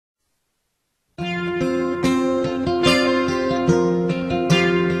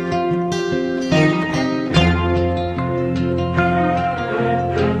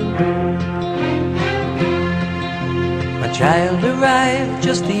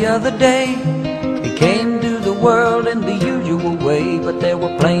the other day. He came to the world in the usual way, but there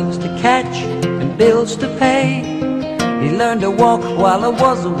were planes to catch and bills to pay. He learned to walk while I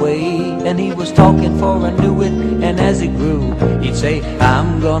was away, and he was talking for I knew it. And as he grew, he'd say,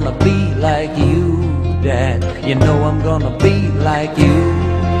 I'm gonna be like you, Dad. You know I'm gonna be like you.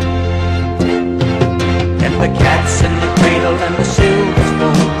 And the cat's in the cradle and the silver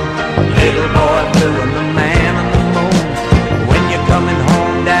spoon, little boy blue and the man on the moon. When you're coming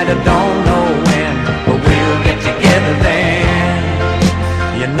home, Dad, I don't know when, but we'll get together then.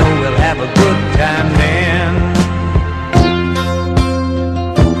 You know we'll have a good time then.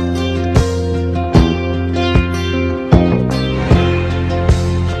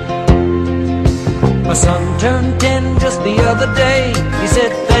 My son turned 10 just the other day. He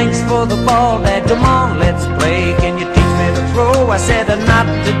said, thanks for the ball, Dad, come on, let's play. Can you teach me to throw? I said, not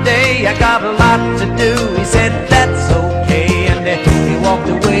today, I got a lot to do. He said, that's okay, and he walked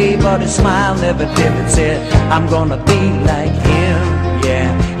away, but his smile never dimmed. It said, I'm gonna be like him, yeah,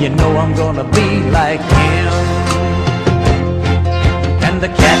 you know I'm gonna be like him. And the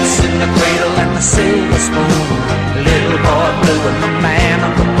cat's in the cradle and the silver spoon, little boy blue and the man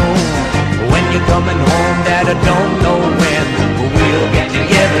on the moon. When you're coming home, Dad, I don't know when, but we'll get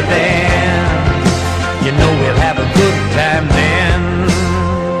together then. You know we'll have a good time then.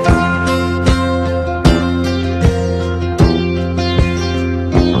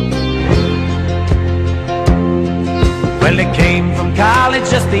 Well, he came from college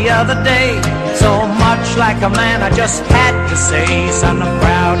just the other day, so much like a man I just had to say, son, I'm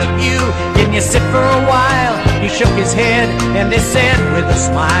proud of you, can you sit for a while? He shook his head and he said with a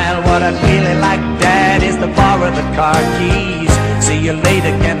smile, what I'd really like, Dad, is to borrow the car keys. See you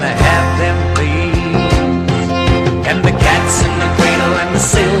later, can I have them please? And the cat's in the cradle and the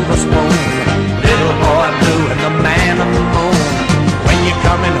silver spoon, little boy blue and the man on the moon. When you're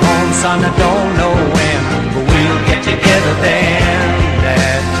coming home, son, I don't know when, but we'll get together then,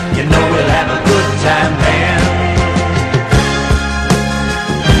 Dad. You know we'll have a good time then.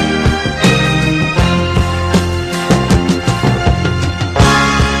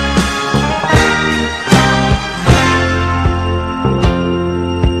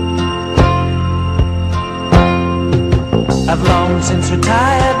 I've long since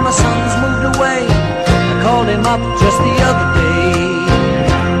retired, my son's moved away. I called him up just the other day.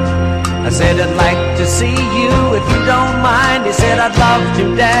 I said, I'd like to see you if you don't mind. He said, I'd love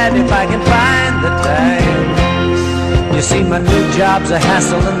to, Dad, if I can find the time. You see, my new job's a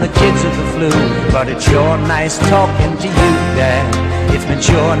hassle and the kids are the flu, but it's sure nice talking to you, Dad. It's been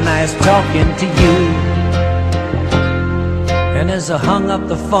sure nice talking to you. And as I hung up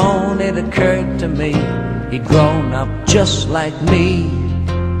the phone, it occurred to me, he'd grown up just like me.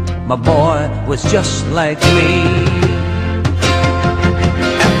 My boy was just like me.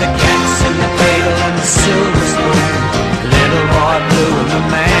 And the cat's in the cradle and the silver spoon, little boy blue and the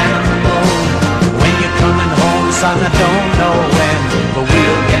man on the moon. When you're coming home, son, I don't